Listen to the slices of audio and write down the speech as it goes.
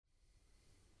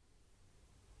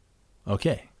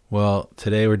Okay. Well,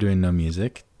 today we're doing no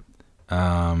music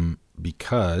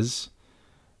because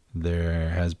there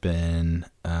has been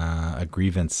a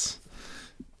grievance.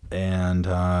 And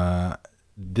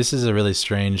this is a really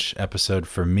strange episode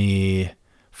for me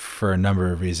for a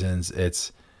number of reasons.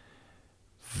 It's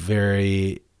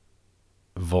very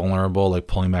vulnerable, like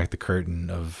pulling back the curtain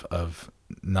of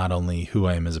not only who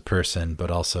I am as a person, but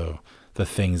also the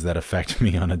things that affect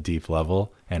me on a deep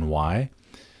level and why.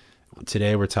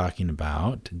 Today we're talking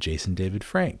about Jason David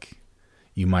Frank.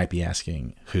 You might be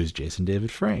asking, who's Jason David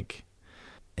Frank?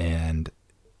 And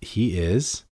he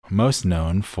is most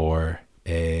known for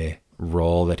a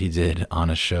role that he did on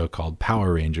a show called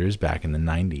Power Rangers back in the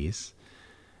 90s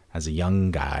as a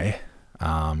young guy.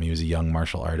 He was a young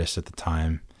martial artist at the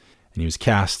time, and he was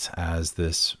cast as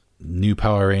this new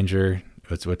Power Ranger,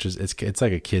 which is it's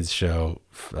like a kids show,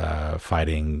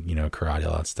 fighting, karate,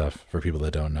 all that stuff for people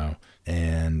that don't know.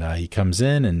 And he comes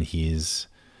in and he's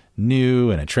new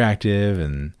and attractive,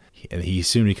 and he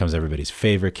soon becomes everybody's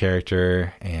favorite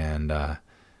character. And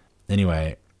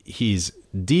anyway, he's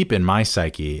deep in my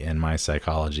psyche and my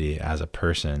psychology as a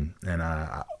person. And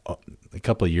a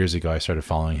couple of years ago, I started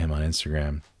following him on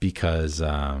Instagram because,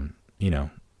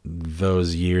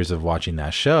 those years of watching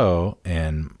that show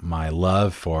and my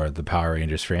love for the Power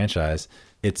Rangers franchise,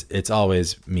 it's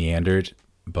always meandered,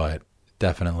 but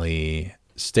definitely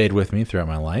stayed with me throughout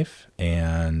my life.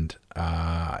 And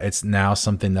it's now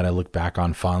something that I look back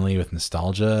on fondly with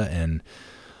nostalgia and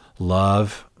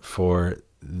love for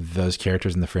those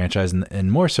characters in the franchise,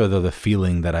 and more so though the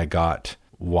feeling that I got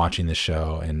watching the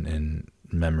show and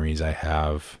memories I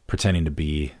have pretending to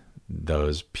be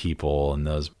those people and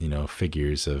those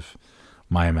figures of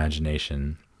my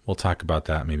imagination. We'll talk about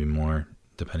that maybe more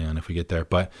depending on if we get there.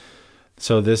 But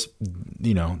so this,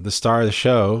 the star of the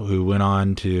show who went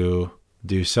on to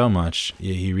do so much,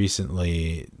 he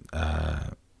recently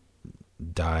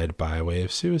died by way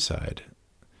of suicide,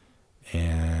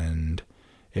 and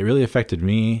it really affected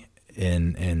me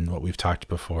in what we've talked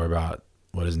before about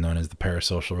what is known as the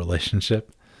parasocial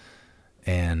relationship.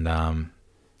 And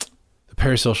the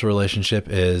parasocial relationship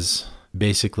is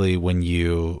basically when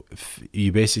you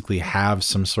basically have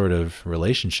some sort of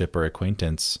relationship or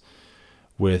acquaintance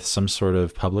with some sort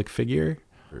of public figure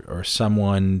or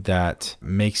someone that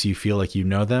makes you feel like you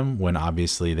know them when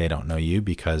obviously they don't know you,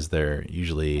 because they're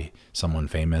usually someone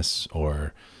famous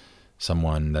or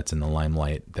someone that's in the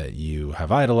limelight that you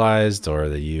have idolized or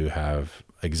that you have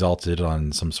exalted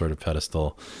on some sort of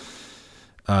pedestal.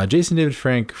 Jason David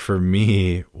Frank, for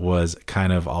me, was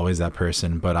kind of always that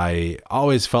person, but I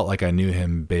always felt like I knew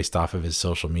him based off of his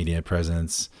social media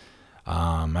presence.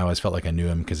 I always felt like I knew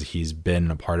him because he's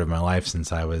been a part of my life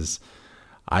since I was,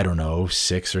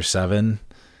 6 or 7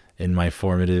 in my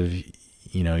formative,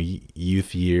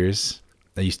 youth years.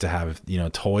 I used to have,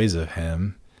 toys of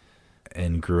him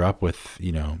and grew up with,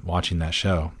 watching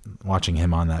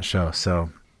him on that show. So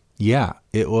yeah,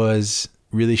 it was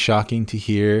really shocking to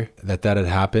hear that had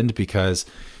happened, because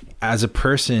as a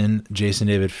person, Jason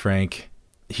David Frank,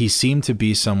 he seemed to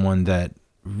be someone that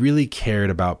really cared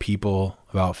about people,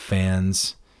 about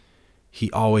fans.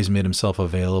 He always made himself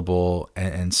available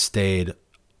and stayed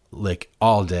like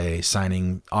all day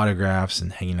signing autographs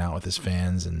and hanging out with his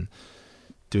fans and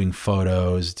doing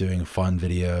photos, doing fun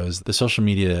videos. The social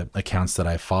media accounts that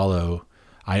I follow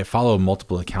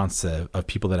multiple accounts of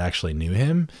people that actually knew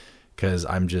him, because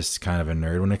I'm just kind of a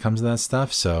nerd when it comes to that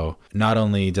stuff. So not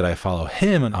only did I follow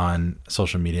him on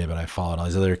social media, but I followed all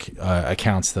these other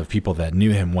accounts of people that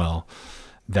knew him well,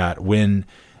 that when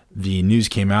the news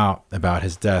came out about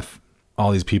his death,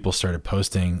 all these people started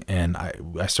posting, and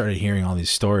I started hearing all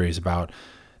these stories about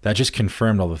that just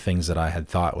confirmed all the things that I had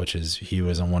thought, which is he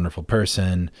was a wonderful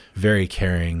person, very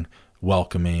caring,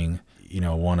 welcoming.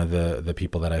 One of the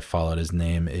people that I followed, his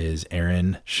name is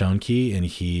Aaron Schoenke, and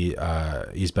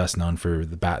he's best known for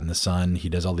The Bat in the Sun. He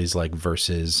does all these like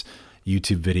versus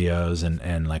YouTube videos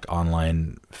and like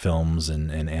online films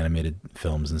and animated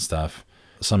films and stuff,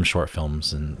 some short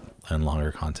films and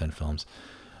longer content films,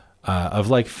 of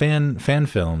like fan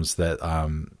films that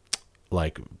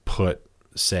like put,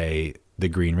 say, the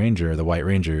Green Ranger, the White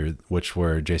Ranger, which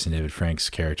were Jason David Frank's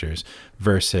characters,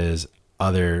 versus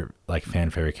other like fan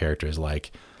favorite characters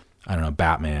like,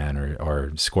 Batman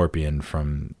or Scorpion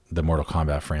from the Mortal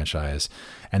Kombat franchise.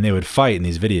 And they would fight in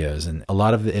these videos. And a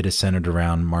lot of it is centered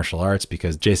around martial arts,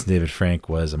 because Jason David Frank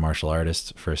was a martial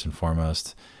artist first and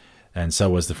foremost. And so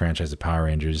was the franchise of Power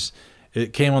Rangers.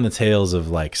 It came on the tails of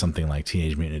like something like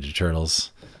Teenage Mutant Ninja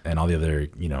Turtles and all the other,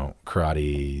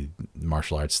 karate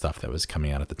martial arts stuff that was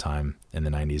coming out at the time in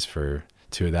the 90s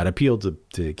that appealed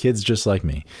to kids just like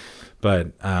me.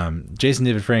 But Jason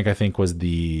David Frank, I think, was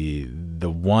the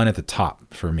one at the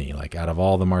top for me. Like out of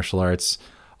all the martial arts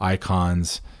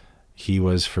icons, he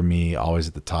was for me always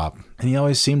at the top. And he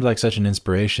always seemed like such an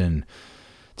inspiration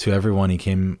to everyone he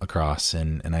came across.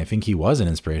 And I think he was an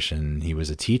inspiration. He was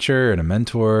a teacher and a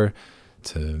mentor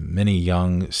to many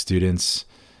young students.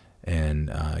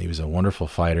 And he was a wonderful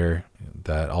fighter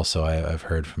that also I've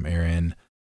heard from Aaron.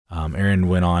 Aaron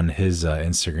went on his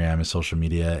Instagram and social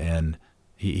media, and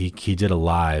he did a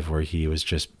live where he was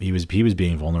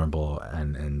being vulnerable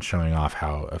and showing off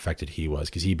how affected he was,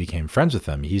 because he became friends with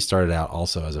them. He started out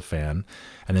also as a fan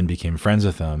and then became friends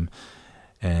with them,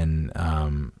 and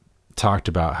talked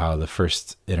about how the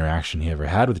first interaction he ever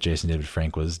had with Jason David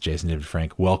Frank was Jason David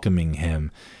Frank welcoming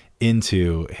him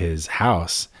into his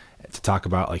house to talk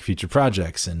about like future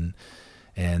projects, and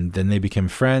then they became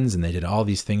friends and they did all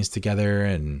these things together.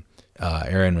 And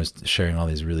Aaron was sharing all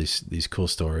these cool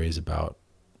stories about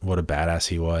what a badass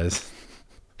he was.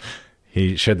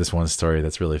 He shared this one story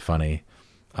that's really funny,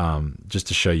 just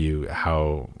to show you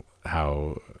how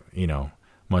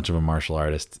much of a martial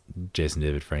artist Jason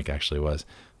David Frank actually was.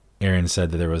 Aaron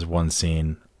said that there was one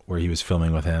scene where he was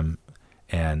filming with him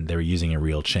and they were using a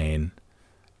real chain,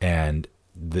 and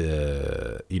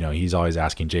he's always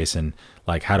asking Jason,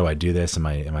 like, how do I do this? Am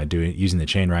I using the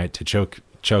chain right to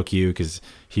choke you? Because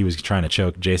he was trying to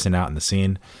choke Jason out in the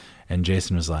scene, and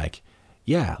Jason was like,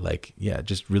 yeah,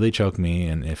 just really choke me,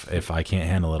 and if I can't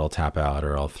handle it, I'll tap out,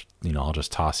 or I'll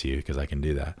just toss you, because I can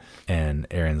do that. And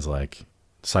Aaron's like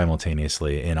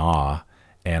simultaneously in awe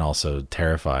and also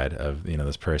terrified of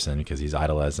this person, because he's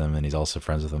idolized him and he's also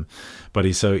friends with him. But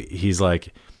he's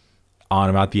like, on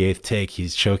about the 8th take,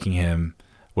 he's choking him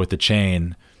with the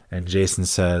chain, and Jason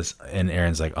says, and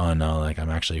Aaron's like, oh no, like I'm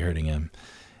actually hurting him.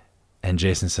 And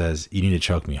Jason says, you need to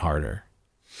choke me harder.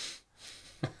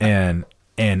 and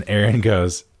Aaron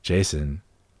goes, Jason,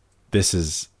 this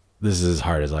is as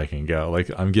hard as I can go.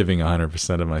 Like, I'm giving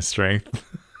 100% of my strength.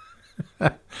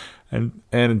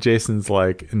 and Jason's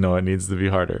like, no, it needs to be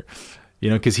harder,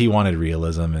 because he wanted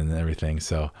realism and everything.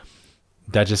 So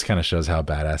that just kind of shows how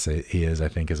badass he is, I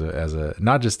think, as a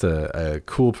not just a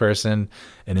cool person,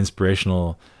 an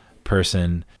inspirational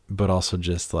person, but also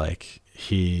just like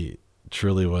he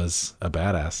truly was a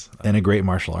badass and a great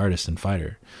martial artist and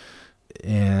fighter.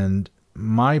 And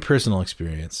my personal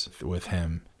experience with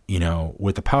him,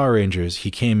 with the Power Rangers,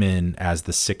 he came in as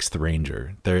the 6th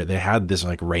Ranger. They had this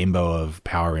like rainbow of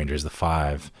Power Rangers, the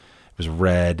 5. It was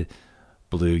red,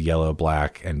 blue, yellow,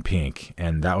 black, and pink.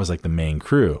 And that was like the main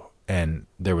crew. And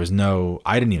there was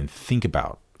I didn't even think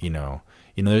about,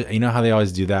 how they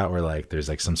always do that, where like there's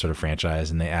like some sort of franchise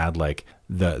and they add like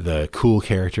the cool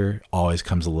character always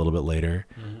comes a little bit later.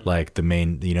 Mm-hmm. Like the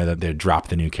main, that they drop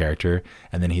the new character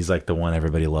and then he's like the one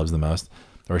everybody loves the most,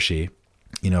 or she.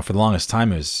 For the longest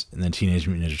time, it was in the Teenage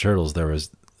Mutant Ninja Turtles, there was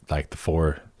like the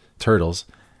 4 turtles,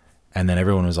 and then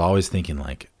everyone was always thinking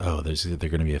like, oh, they're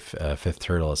going to be a 5th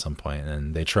turtle at some point,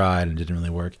 and they tried and it didn't really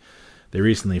work. They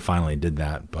recently finally did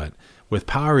that, but with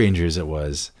Power Rangers, it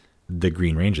was the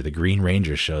Green Ranger. The Green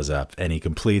Ranger shows up and he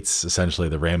completes essentially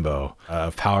the rainbow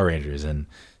of Power Rangers, and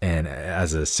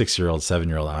as a 6-year-old,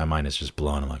 7-year-old, my mind is just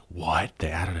blown. I'm like, what? They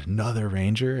added another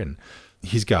Ranger, and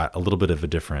he's got a little bit of a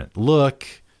different look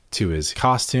to his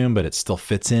costume, but it still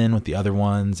fits in with the other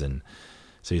ones. And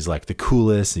so he's like the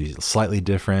coolest. He's slightly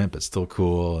different, but still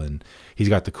cool. And he's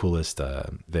got the coolest.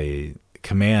 They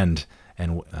command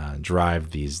and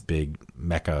drive these big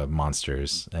mecha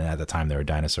monsters. And at the time they were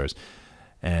dinosaurs.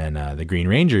 And the Green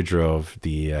Ranger drove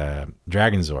the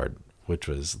Dragon Zord, which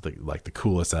was the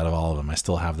coolest out of all of them. I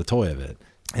still have the toy of it.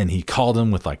 And he called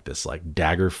him with like this like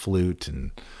dagger flute,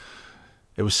 and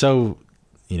it was so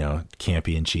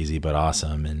campy and cheesy, but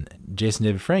awesome. And Jason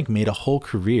David Frank made a whole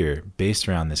career based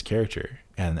around this character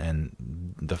and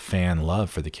the fan love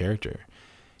for the character.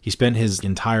 He spent his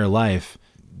entire life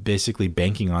basically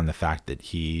banking on the fact that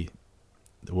he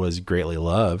was greatly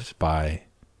loved by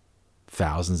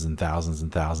thousands and thousands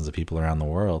and thousands of people around the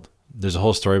world. There's a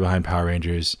whole story behind Power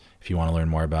Rangers. If you want to learn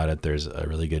more about it, there's a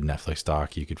really good Netflix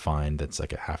doc you could find that's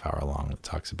like a half-hour long that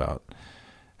talks about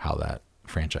how that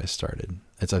franchise started.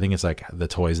 I think it's like the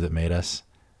toys that made us.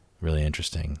 Really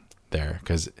interesting there,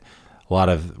 because a lot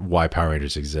of why Power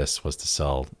Rangers exists was to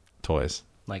sell toys,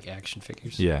 like action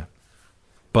figures. Yeah,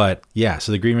 but yeah.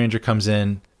 So the Green Ranger comes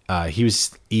in. He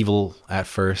was evil at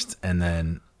first, and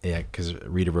then because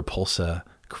Rita Repulsa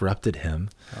corrupted him.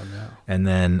 Oh no! And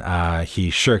then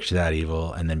he shirked that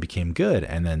evil, and then became good.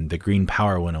 And then the green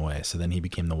power went away. So then he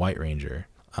became the White Ranger,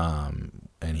 and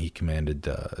he commanded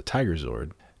the Tiger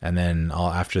Zord. And then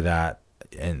after that,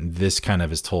 and this kind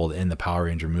of is told in the Power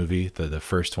Ranger movie, the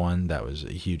first one that was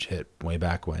a huge hit way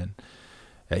back when.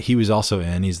 He was also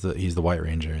in. He's the White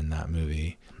Ranger in that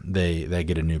movie. They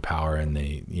get a new power, and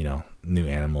they, you know, new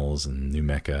animals and new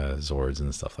mecha Zords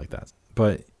and stuff like that.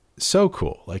 But so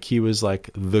cool. Like, he was like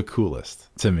the coolest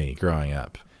to me growing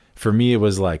up. For me, it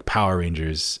was like Power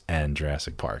Rangers and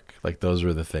Jurassic Park. Like, those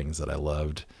were the things that I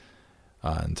loved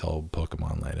until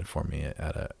Pokemon landed for me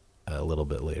at a little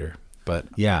bit later. But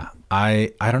yeah,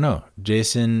 I don't know.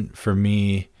 Jason, for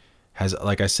me, has,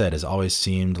 like I said, has always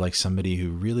seemed like somebody who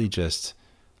really just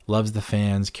loves the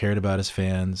fans, cared about his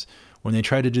fans. When they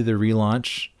tried to do the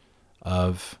relaunch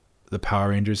of the Power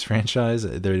Rangers franchise,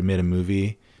 they made a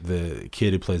movie. The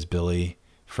kid who plays Billy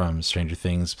from Stranger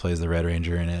Things plays the Red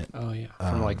Ranger in it. Oh, yeah.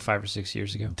 From like 5 or 6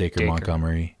 years ago. Dacre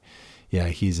Montgomery. Yeah,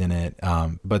 he's in it.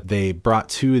 But they brought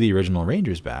 2 of the original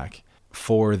Rangers back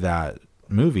for that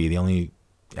movie. The only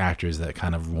actors that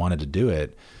kind of wanted to do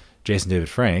it, Jason David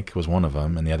Frank was one of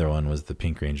them, and the other one was the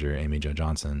Pink Ranger, Amy Jo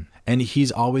Johnson. And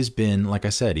he's always been, like I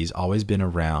said, he's always been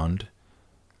around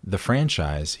the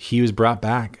franchise. He was brought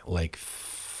back like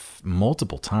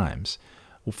multiple times.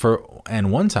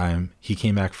 And one time he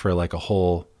came back for like a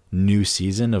whole new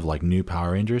season of like new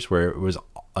Power Rangers, where it was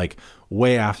like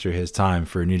way after his time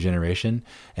for a new generation,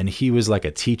 and he was like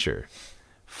a teacher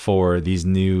for these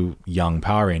new young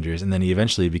Power Rangers, and then he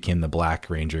eventually became the Black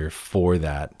Ranger for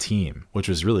that team, which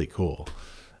was really cool.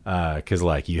 Because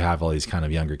like you have all these kind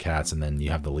of younger cats, and then you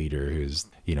have the leader who's,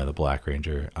 you know, the Black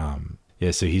Ranger.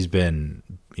 Yeah, so he's been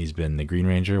the Green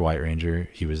Ranger, White Ranger.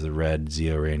 He was the Red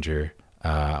Zeo Ranger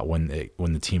when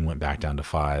the team went back down to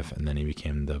 5, and then he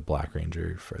became the Black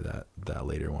Ranger for that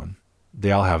later one.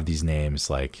 They all have these names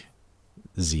like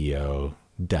Zeo,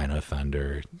 Dino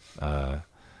Thunder,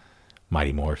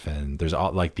 Mighty Morphin. There's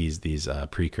all like these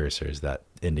precursors that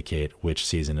indicate which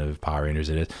season of Power Rangers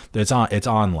it is. It's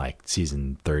on like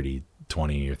season 30,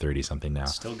 20 or 30 something now.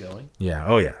 It's still going? Yeah.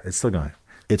 Oh yeah, it's still going.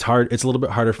 It's hard. It's a little bit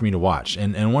harder for me to watch.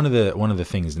 And one of the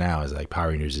things now is like Power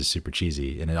Rangers is super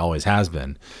cheesy, and it always has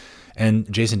been.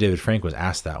 And Jason David Frank was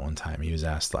asked that one time. He was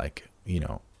asked like, you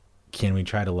know, can we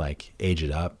try to like age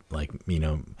it up, like, you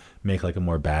know, make like a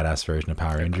more badass version of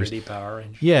Power Rangers? Gritty Power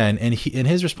Rangers. Yeah, and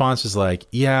his response was like,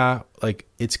 yeah, like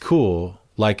it's cool.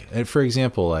 Like, for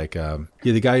example, like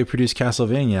the guy who produced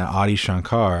Castlevania, Adi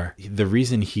Shankar, the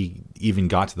reason he even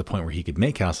got to the point where he could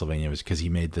make Castlevania was because he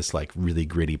made this like really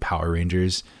gritty Power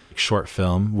Rangers short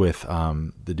film with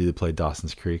the dude that played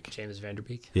Dawson's Creek, James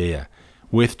Vanderbeek. Yeah.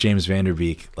 With James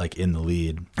Vanderbeek like in the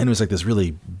lead, and it was like this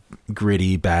really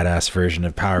gritty, badass version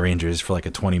of Power Rangers for like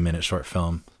a 20-minute short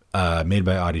film made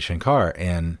by Adi Shankar,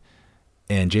 and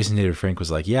Jason David Frank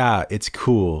was like, yeah, it's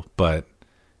cool, but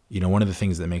you know, one of the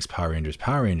things that makes Power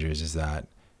Rangers is that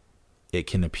it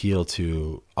can appeal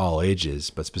to all ages,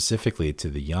 but specifically to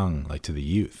the young, like to the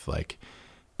youth. Like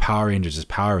Power Rangers is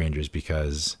Power Rangers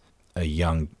because a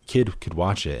young kid could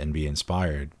watch it and be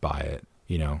inspired by it,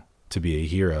 you know, to be a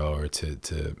hero or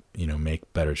to you know,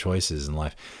 make better choices in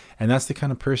life. And that's the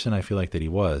kind of person I feel like that he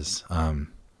was. And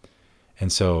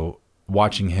so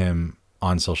watching him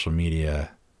on social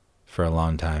media for a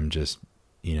long time, just,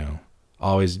 you know,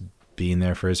 always being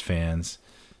there for his fans,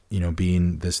 you know,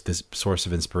 being this source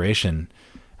of inspiration,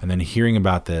 and then hearing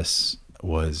about this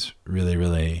was really,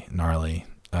 really gnarly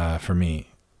for me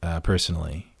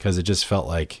personally, because it just felt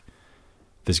like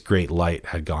this great light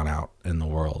had gone out in the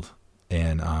world.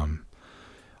 And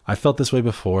I felt this way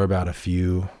before about a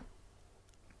few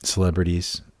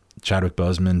celebrities. Chadwick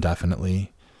Boseman,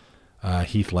 definitely.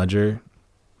 Heath Ledger,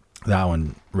 that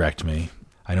one wrecked me.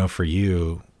 I know for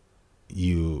you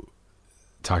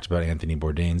talked about Anthony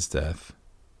Bourdain's death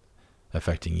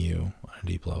affecting you on a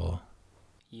deep level.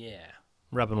 Yeah.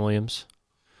 Robin Williams.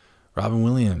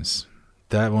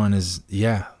 That one is,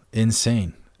 yeah,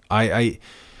 insane. I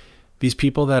these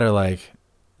people that are like,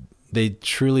 they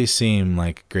truly seem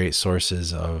like great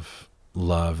sources of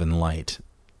love and light,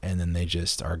 and then they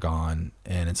just are gone.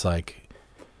 And it's like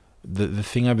the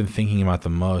thing I've been thinking about the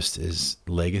most is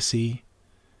legacy,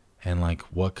 and like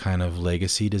what kind of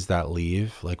legacy does that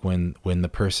leave? Like when the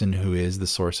person who is the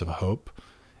source of hope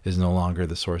is no longer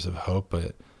the source of hope,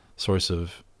 but source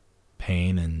of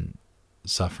pain and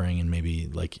suffering and maybe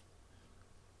like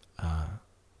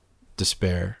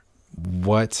despair.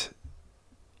 What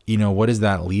does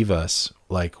that leave us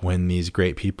like when these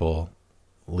great people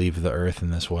leave the earth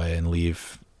in this way and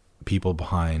leave people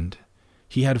behind?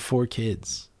 He had 4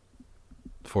 kids.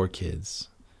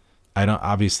 I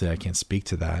can't speak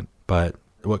to that, but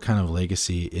what kind of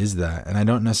legacy is that? And I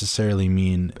don't necessarily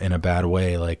mean in a bad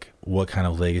way, like what kind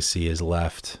of legacy is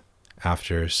left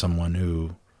after someone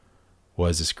who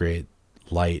was this great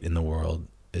light in the world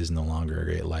is no longer a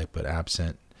great light, but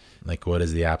absent. Like, what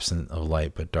is the absence of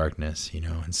light but darkness, you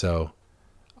know? And so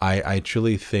I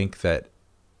truly think that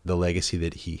the legacy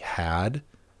that he had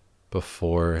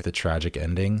before the tragic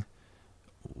ending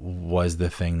was the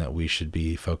thing that we should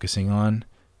be focusing on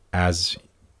as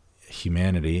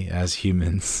humanity, as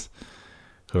humans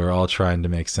who are all trying to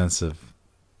make sense of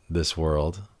this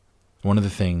world. One of the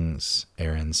things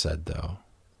Aaron said, though,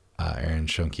 Aaron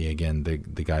Schonke, again, the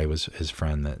guy who was his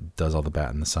friend that does all the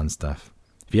Bat in the Sun stuff.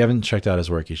 If you haven't checked out his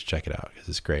work, you should check it out because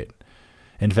it's great.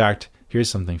 In fact, here's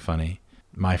something funny.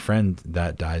 My friend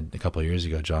that died a couple of years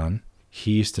ago, John,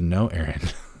 he used to know Aaron.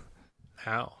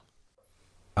 How?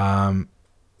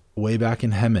 Way back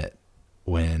in Hemet,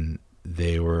 when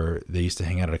they used to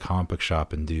hang out at a comic book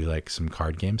shop and do like some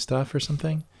card game stuff or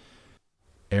something.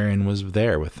 Aaron was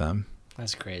there with them.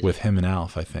 That's crazy. With him and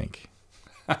Alf, I think.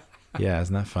 Yeah,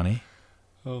 isn't that funny?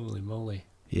 Holy moly.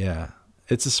 Yeah.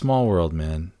 It's a small world,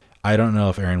 man. I don't know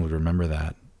if Aaron would remember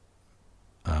that.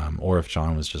 Or if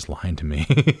John was just lying to me.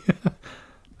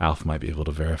 Alf might be able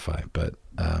to verify. But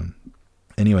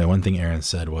anyway, one thing Aaron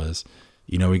said was,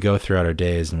 you know, we go throughout our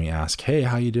days and we ask, hey,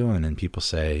 how you doing? And people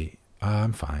say,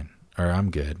 I'm fine, or I'm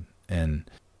good. And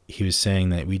he was saying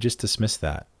that we just dismiss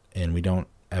that and we don't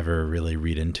ever really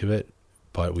read into it,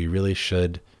 but we really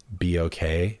should be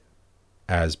okay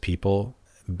as people,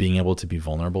 being able to be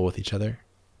vulnerable with each other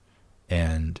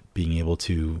and being able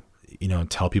to, you know,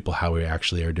 tell people how we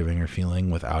actually are doing or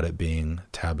feeling without it being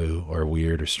taboo or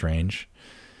weird or strange,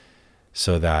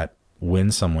 so that when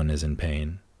someone is in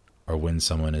pain or when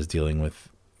someone is dealing with,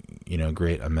 you know,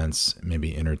 great, immense, maybe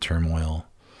inner turmoil,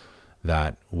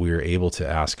 that we're able to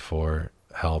ask for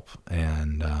help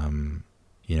and,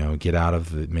 you know, get out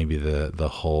of the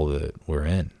hole that we're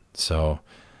in. So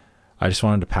I just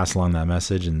wanted to pass along that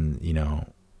message and, you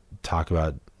know, talk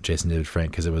about Jason David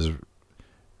Frank, because it was,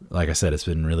 like I said, it's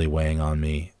been really weighing on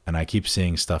me, and I keep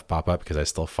seeing stuff pop up because I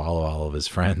still follow all of his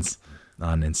friends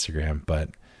on Instagram. But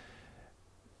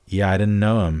yeah, I didn't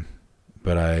know him,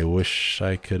 but I wish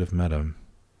I could have met him.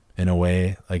 In a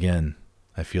way, again,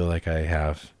 I feel like I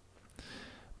have.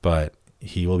 But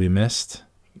he will be missed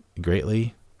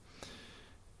greatly.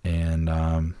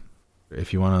 And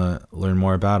if you want to learn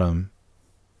more about him,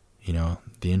 you know,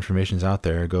 the information's out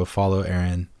there. Go follow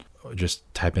Aaron.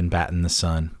 Just type in Bat in the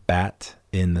Sun. Bat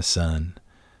in the Sun.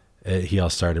 He all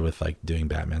started with like doing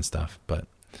Batman stuff, but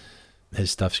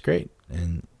his stuff's great.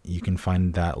 And you can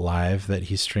find that live that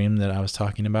he streamed that I was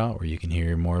talking about, where you can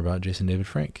hear more about Jason David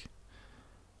Frank.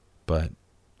 But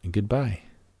goodbye,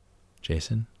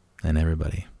 Jason and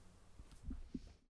everybody.